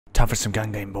Time for some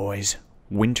gun game, boys.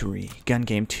 Wintry gun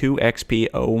game 2 XP.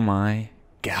 Oh my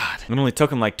god. It only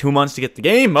took him like 2 months to get the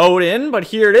game mode in, but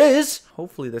here it is.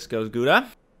 Hopefully this goes good.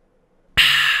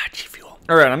 G-Fuel.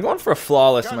 Alright, I'm going for a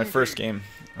flawless in my first game.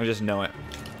 I just know it.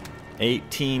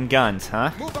 18 guns, huh?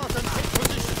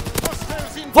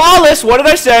 Flawless! What did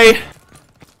I say?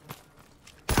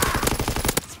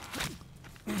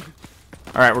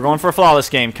 Alright, we're going for a flawless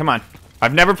game. Come on.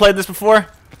 I've never played this before.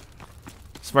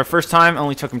 It's my first time. It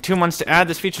only took him 2 months to add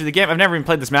this feature to the game. I've never even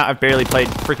played this map. I've barely played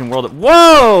freaking World of...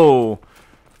 Whoa!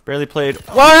 Barely played...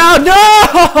 Wow! No!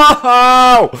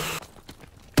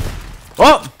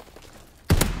 Oh!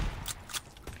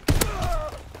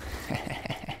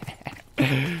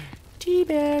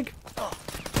 Teabag.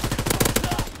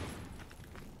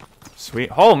 Sweet.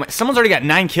 Oh, someone's already got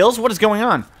 9 kills? What is going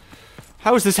on?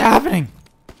 How is this happening?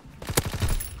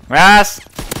 Ass.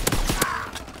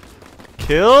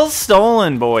 Kills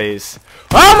stolen, boys.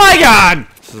 Oh my god!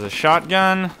 This is a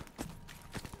shotgun.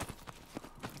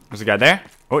 There's a guy there.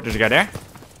 Oh, there's a guy there.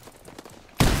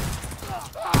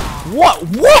 What?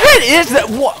 What is that?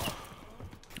 What?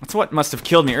 That's what must have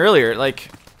killed me earlier. It, like,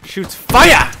 shoots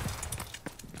fire!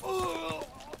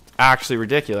 Actually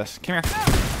ridiculous. Come here.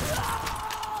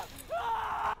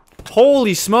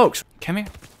 Holy smokes. Come here.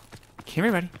 Come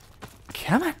here, buddy.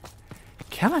 Come on.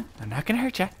 Come on. I'm not gonna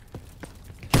hurt you.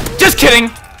 Just kidding!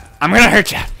 I'm gonna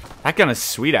hurt you. That gun is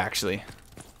sweet, actually.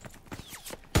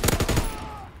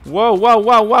 Whoa, whoa,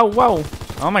 whoa, whoa, whoa.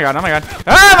 Oh my god, oh my god.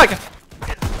 Oh my god!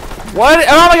 What?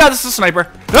 Oh my god, this is a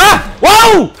sniper. Ah!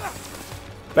 Whoa!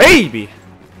 Baby!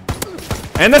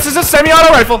 And this is a semi-auto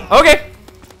rifle. Okay.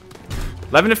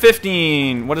 11 to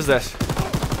 15. What is this?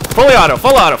 Fully auto,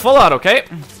 full auto, full auto, okay?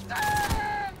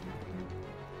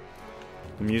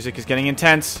 The music is getting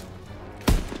intense.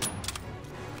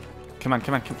 Come on,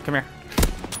 come on, come here.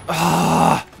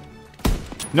 Ah!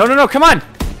 No, no, no, come on!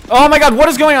 Oh my god, what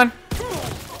is going on?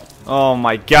 Oh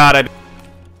my god,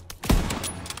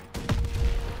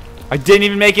 I didn't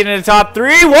even make it into the top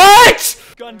 3.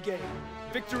 What? Gun game.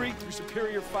 Victory through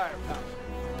superior firepower.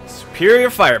 Superior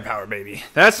firepower, baby.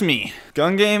 That's me.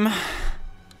 Gun game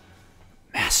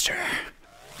master.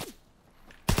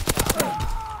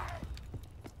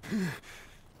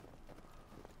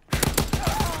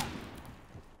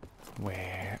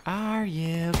 Where are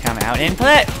you? Come out and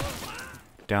play.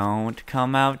 Don't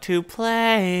come out to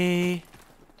play.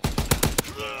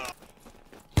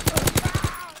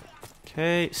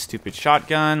 Okay, stupid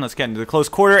shotgun. Let's get into the close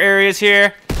quarter areas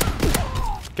here.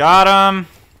 Got him.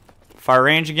 Far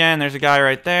range again. There's a guy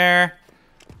right there.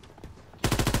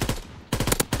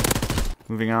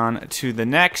 Moving on to the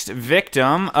next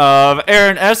victim of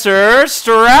Aaron Esser,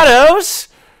 Stratos.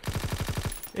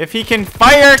 If he can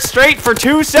fire straight for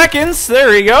 2 seconds,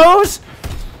 there he goes.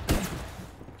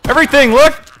 Everything,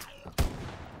 look.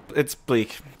 It's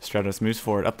bleak. Stratos moves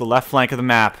forward up the left flank of the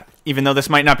map. Even though this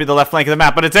might not be the left flank of the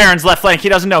map, but it's Aaron's left flank. He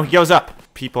doesn't know. He goes up.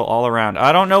 People all around.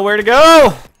 I don't know where to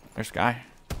go. There's a guy.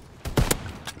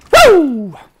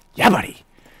 Woo! Yeah, buddy.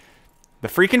 The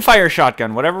freaking fire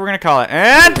shotgun, whatever we're going to call it.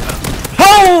 And...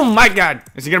 Oh, my God.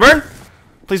 Is he going to burn?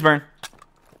 Please burn.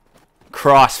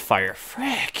 Crossfire.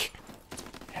 Frick.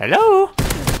 Hello?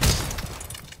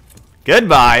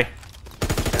 Goodbye.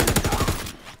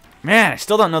 Man, I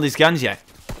still don't know these guns yet.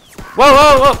 Whoa,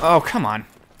 whoa, whoa. Oh, come on.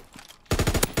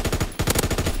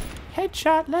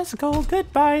 Headshot, let's go.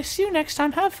 Goodbye. See you next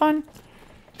time. Have fun.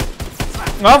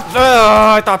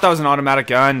 Oh, I thought that was an automatic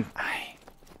gun.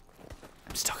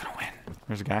 I'm still gonna win.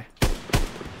 There's a guy.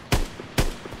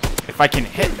 If I can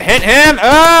hit him.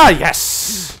 Ah,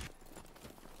 yes.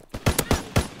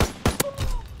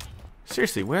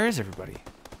 Seriously, where is everybody?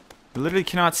 I literally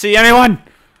cannot see anyone.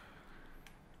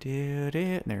 There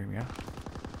we go.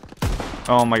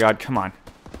 Oh my god, come on.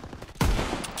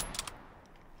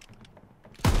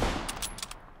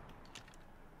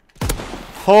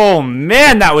 Oh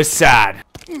man, that was sad.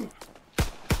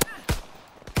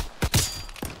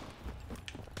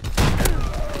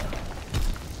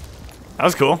 That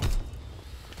was cool.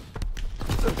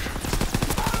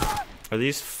 Are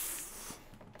these...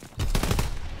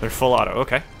 They're full auto,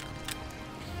 okay.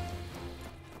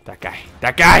 That guy.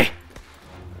 That guy!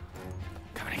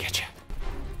 Coming to get you.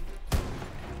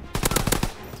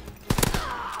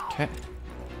 Okay.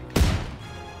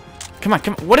 Come on,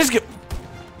 come on. What is good?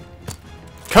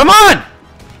 Come on!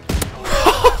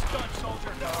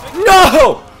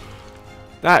 No!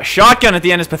 That shotgun at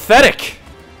the end is pathetic.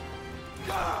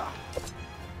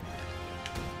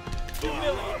 You're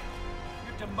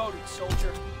demoted,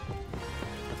 soldier.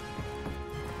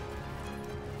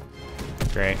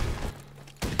 Great.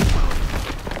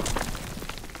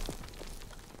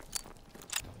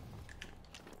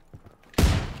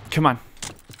 Come on.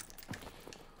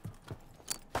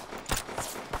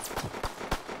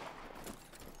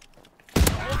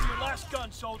 Hold your last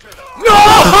gun, soldier.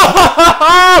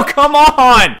 No! Come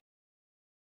on!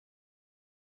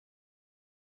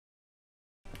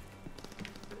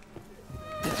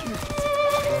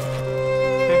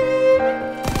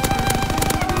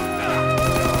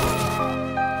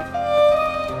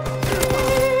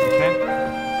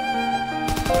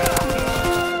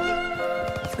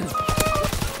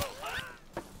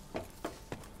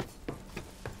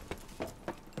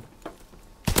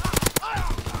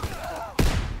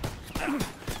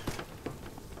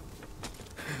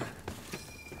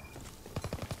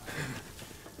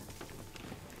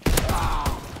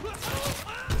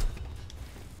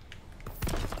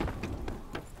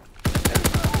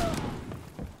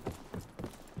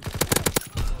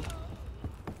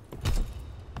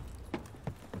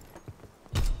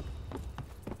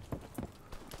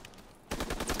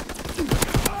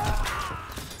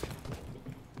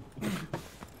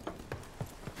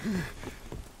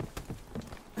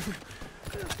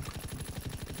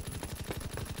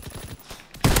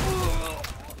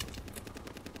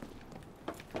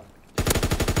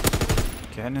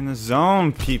 Getting in the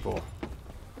zone, people.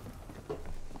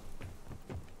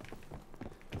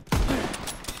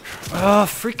 Oh,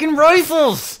 freaking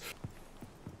rifles!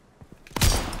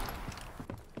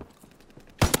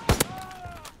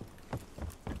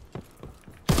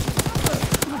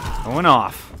 Going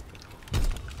off.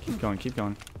 Keep going, keep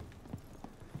going.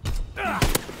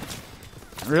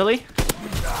 Really?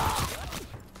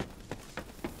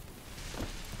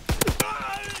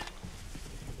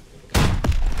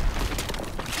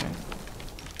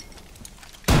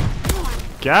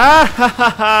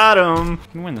 Got him! You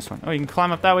can win this one. Oh, you can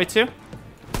climb up that way too?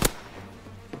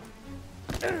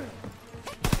 Come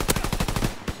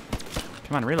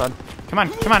on, reload. Come on,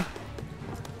 come on!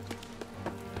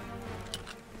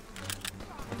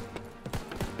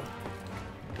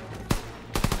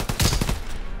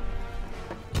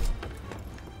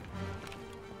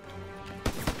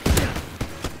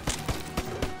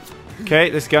 Okay,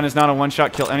 this gun is not a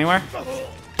one-shot kill anywhere.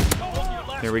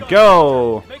 Here we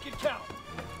go! Make it count.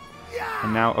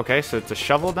 And now, okay, so it's a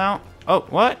shovel now. Oh,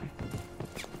 what?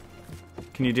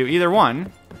 Can you do either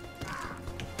one?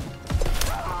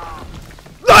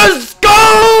 Let's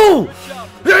go!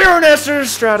 You're an Esser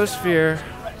stratosphere.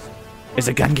 Is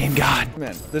a gun game god.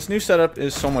 Man, this new setup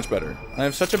is so much better. I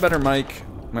have such a better mic.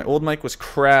 My old mic was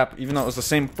crap, even though it was the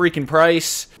same freaking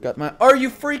price. Got my Are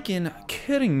You Freaking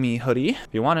Kidding Me hoodie. If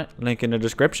you want it, link in the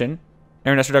description.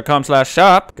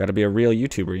 AaronEsser.com/shop. Gotta be a real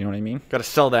YouTuber, you know what I mean? Gotta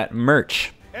sell that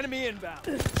merch. Enemy inbound.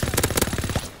 This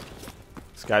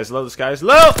guy's low, this guy's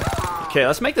low! Okay,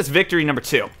 let's make this victory number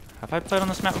 2. Have I played on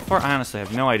this map before? I honestly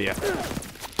have no idea.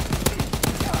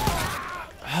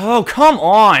 Oh, come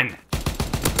on!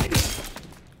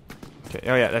 Okay,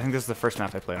 oh yeah, I think this is the first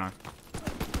map I played on.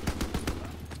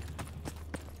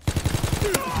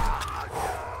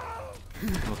 A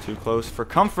little too close for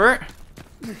comfort.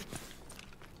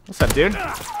 What's up, dude?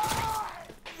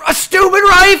 A stupid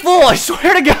rifle! I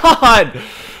swear to God!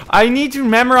 I need to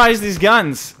memorize these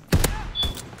guns.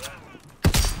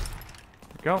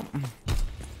 Go.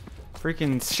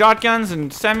 Freaking shotguns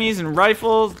and semis and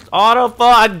rifles, auto.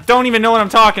 I don't even know what I'm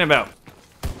talking about.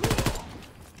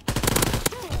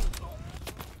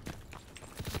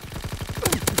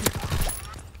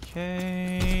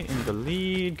 Okay, in the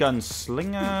lead,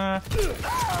 gunslinger.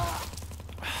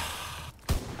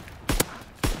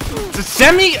 It's a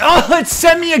semi. Oh, it's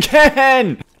semi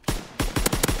again.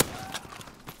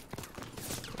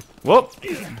 Whoop.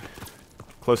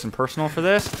 Close and personal for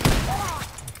this.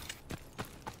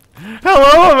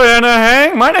 Hello, Vanna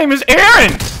Hang. My name is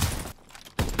Aaron.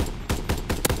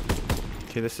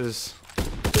 Okay, this is.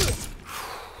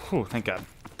 Whew, thank God.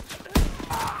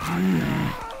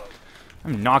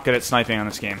 I'm not good at sniping on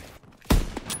this game.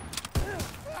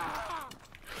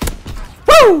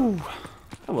 Woo!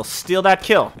 I will steal that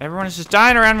kill. Everyone is just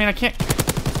dying around me and I can't.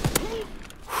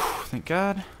 Whew, thank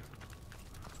God.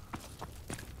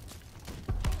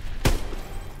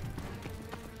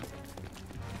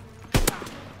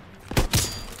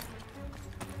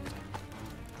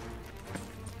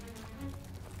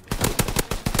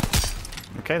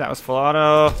 Okay, that was full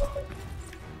auto.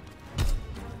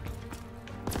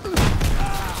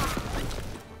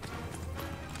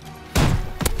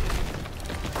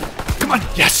 Come on,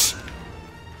 yes!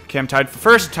 Okay, I'm tied for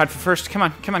first, Come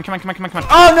on, come on, come on, come on, come on, come on.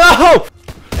 Oh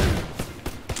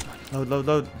no! Load, load,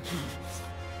 load.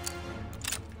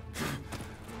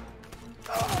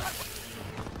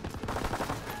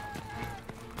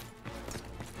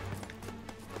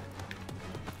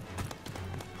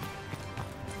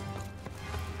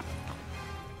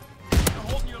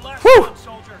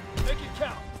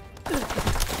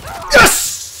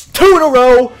 in a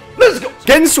row. Let's go.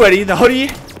 Getting sweaty. The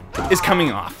hoodie is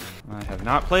coming off. I have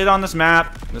not played on this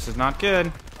map. This is not good.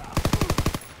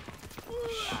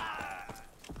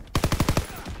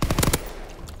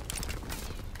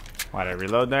 Why'd I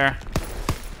reload there?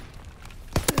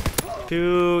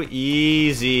 Too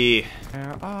easy.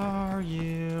 Where are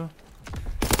you?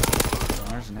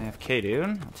 There's an AFK, dude.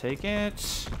 I'll take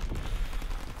it.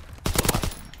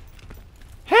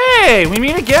 Hey, we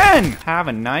meet again. Have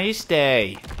a nice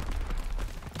day.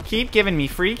 Keep giving me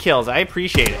free kills. I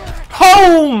appreciate it.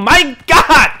 Oh my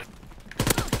god!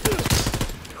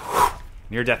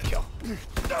 Near death kill.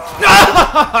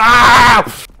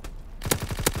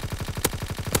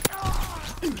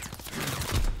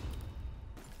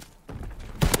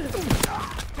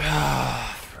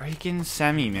 Freaking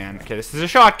semi, man. Okay, this is a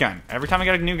shotgun. Every time I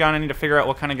get a new gun, I need to figure out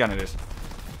what kind of gun it is.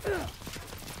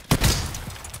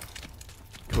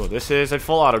 Cool, this is a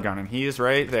full auto gun, and he is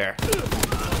right there.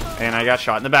 And I got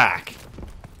shot in the back.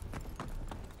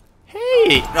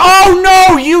 Hey! Oh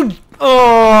no, you!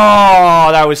 Oh,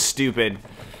 that was stupid.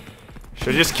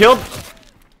 Should've just killed.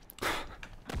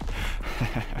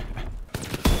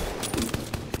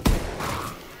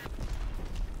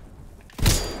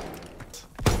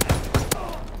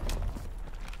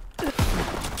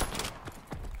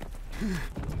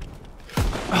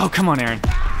 Oh, come on, Aaron.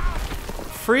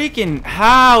 Freaking,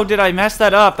 how did I mess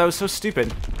that up? That was so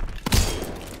stupid.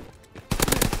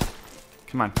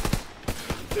 Come on.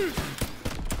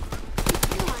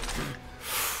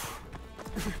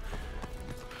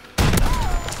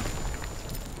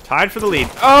 Tied for the lead.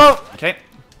 Oh! Okay.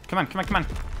 Come on, come on, come on.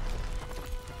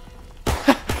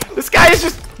 This guy is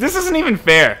just... This isn't even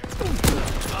fair.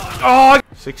 Oh!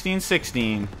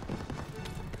 16-16.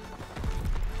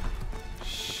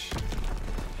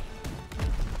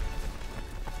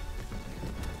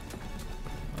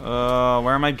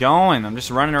 Where am I going? I'm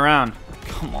just running around.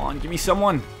 Come on, give me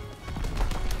someone.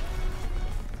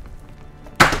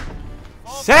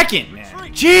 Second, man.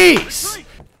 Jeez!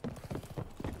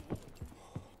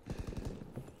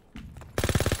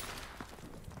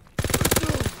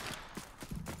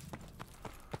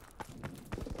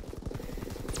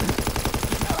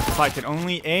 If I could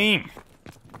only aim.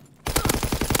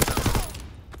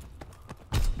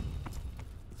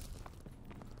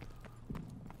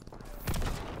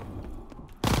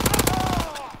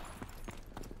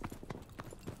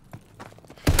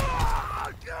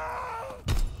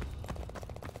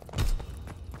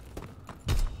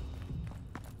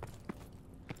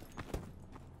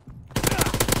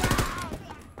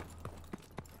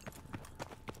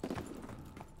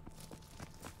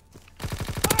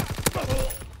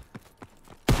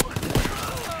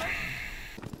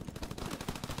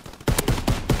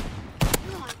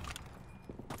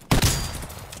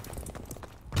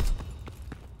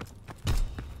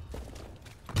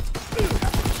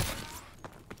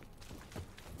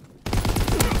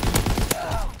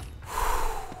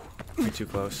 Too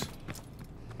close.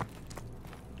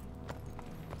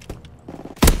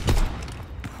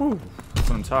 Whew. That's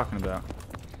what I'm talking about.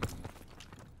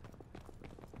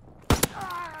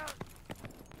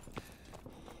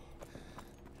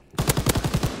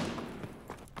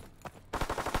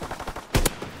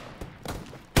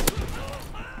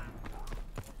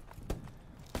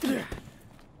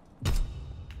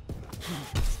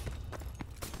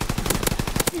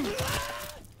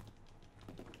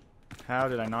 How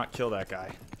did I not kill that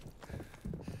guy?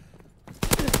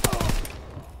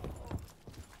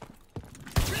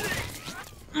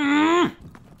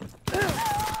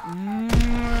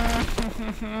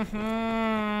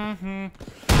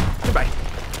 Goodbye.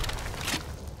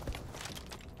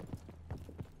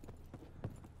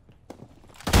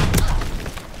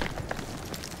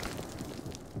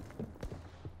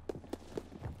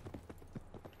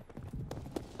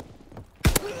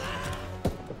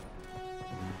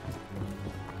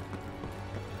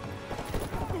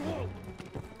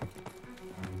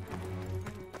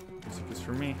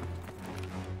 For me.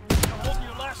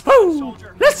 Woo!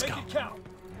 Let's go!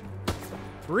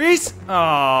 Reese!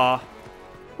 Aww.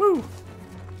 Woo!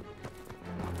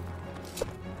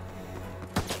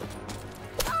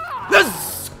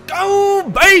 Let's go,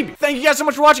 baby! Thank you guys so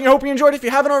much for watching. I hope you enjoyed. If you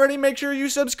haven't already, make sure you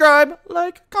subscribe,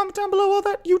 like, comment down below, all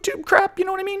that YouTube crap, you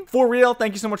know what I mean? For real,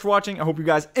 thank you so much for watching. I hope you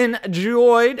guys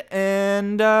enjoyed.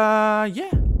 And,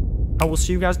 yeah. I will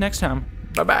see you guys next time.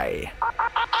 Bye-bye.